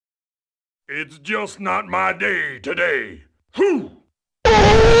It's just not my day today. Whew!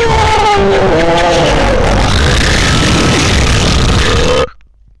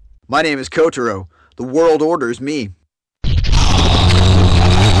 My name is Kotaro. The world orders me.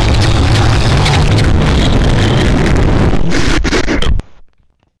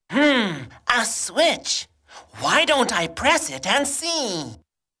 A switch. Why don't I press it and see?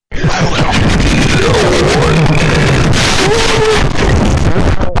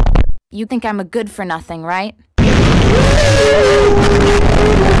 You think I'm a good-for-nothing, right?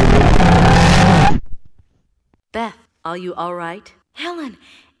 Beth, are you all right? Helen,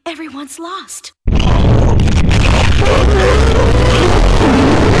 everyone's lost.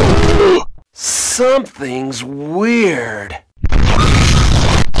 Something's weird.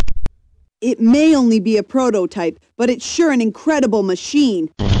 It may only be a prototype, but it's sure an incredible machine.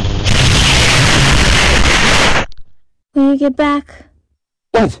 When you get back,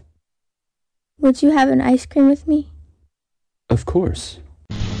 What? would you have an ice cream with me? Of course.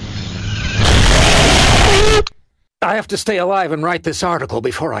 I have to stay alive and write this article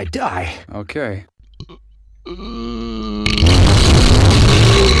before I die. Okay.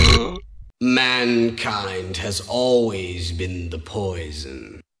 Mankind has always been the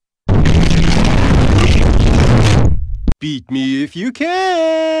poison. Beat me if you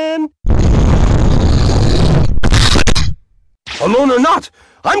can! Alone or not,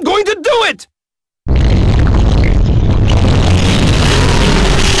 I'm going to do it!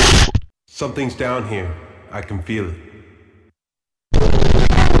 Something's down here. I can feel it.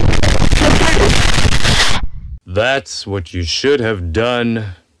 That's what you should have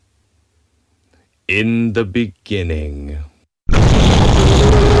done in the beginning.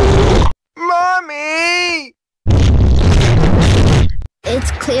 Mommy!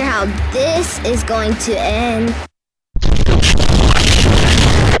 It's clear how this is going to end.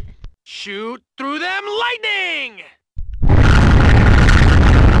 Shoot through them lightning!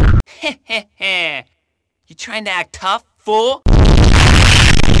 Heh. You trying to act tough, fool?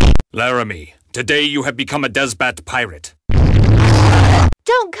 Laramie, today you have become a Desbat pirate.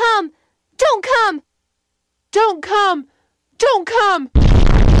 Don't come! Don't come! Don't come! Don't come!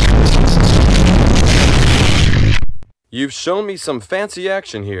 You've shown me some fancy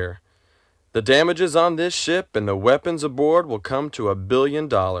action here. The damages on this ship and the weapons aboard will come to $1 billion.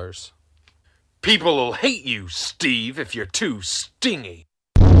 People will hate you, Steve, if you're too stingy.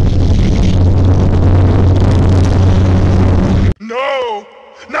 No!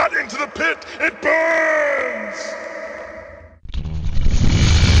 Not into the pit! It burns!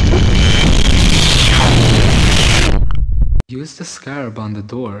 Use the scarab on the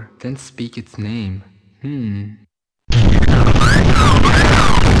door, then speak its name.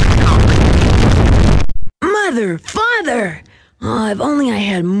 Mother! Father! Oh, if only I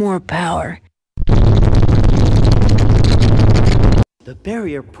had more power. The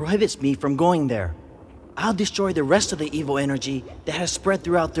barrier prohibits me from going there. I'll destroy the rest of the evil energy that has spread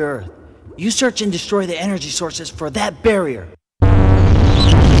throughout the Earth. You search and destroy the energy sources for that barrier.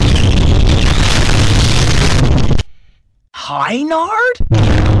 Heinard?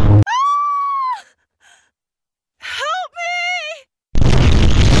 Help me!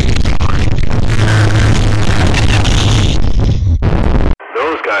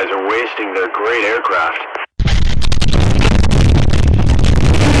 Those guys are wasting their great aircraft.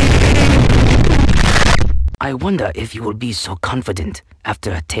 I wonder if you will be so confident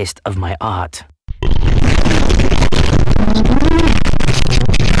after a taste of my art.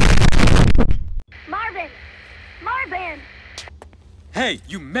 Marvin! Marvin! Hey,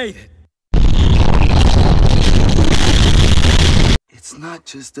 you made it! It's not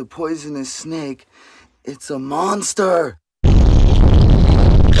just a poisonous snake, it's a monster!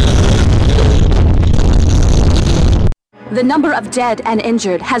 The number of dead and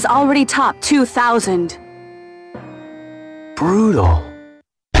injured has already topped 2,000. Brutal.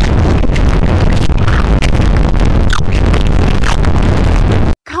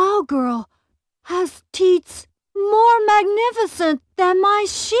 Cowgirl has teats more magnificent than my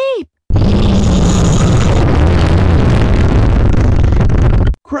sheep.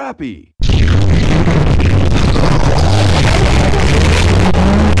 Crappy!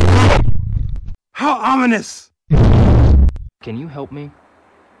 How ominous! Can you help me?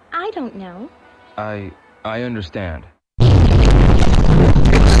 I don't know. I understand.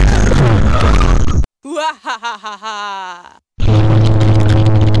 Wahahaha!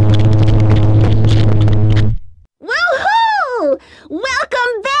 Woohoo!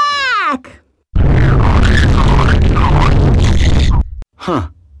 Welcome back! Huh.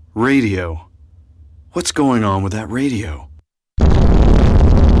 Radio. What's going on with that radio?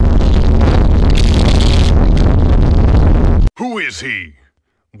 is he?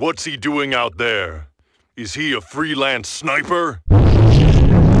 What's he doing out there? Is he a freelance sniper?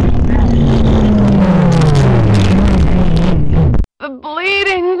 The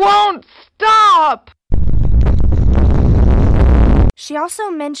bleeding won't stop! She also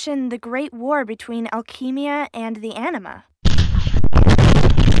mentioned the Great War between Alchemia and the Anima.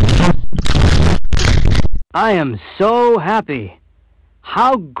 I am so happy.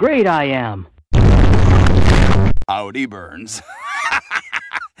 How great I am. Howdy, Burns.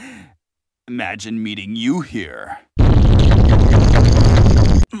 Imagine meeting you here.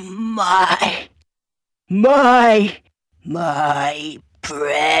 My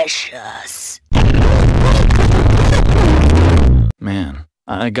precious. Man,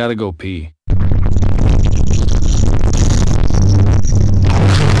 I gotta go pee.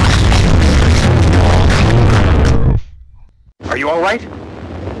 Are you all right?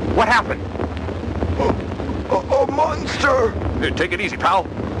 What happened? A monster! Here, take it easy, pal.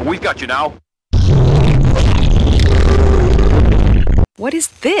 We've got you now. What is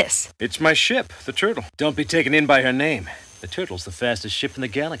this? It's my ship, the Turtle. Don't be taken in by her name. The Turtle's the fastest ship in the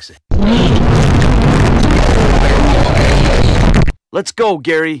galaxy. Let's go,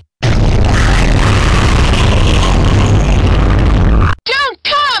 Gary. Don't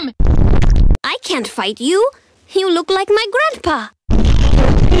come! I can't fight you. You look like my grandpa.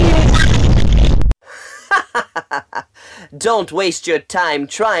 Don't waste your time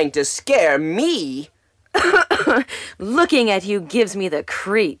trying to scare me. Looking at you gives me the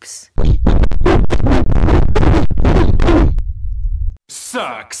creeps.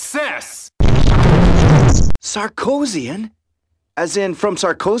 Success! Sarkosian? As in from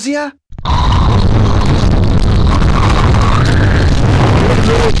Sarkosia?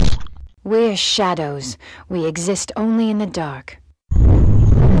 We're shadows. We exist only in the dark.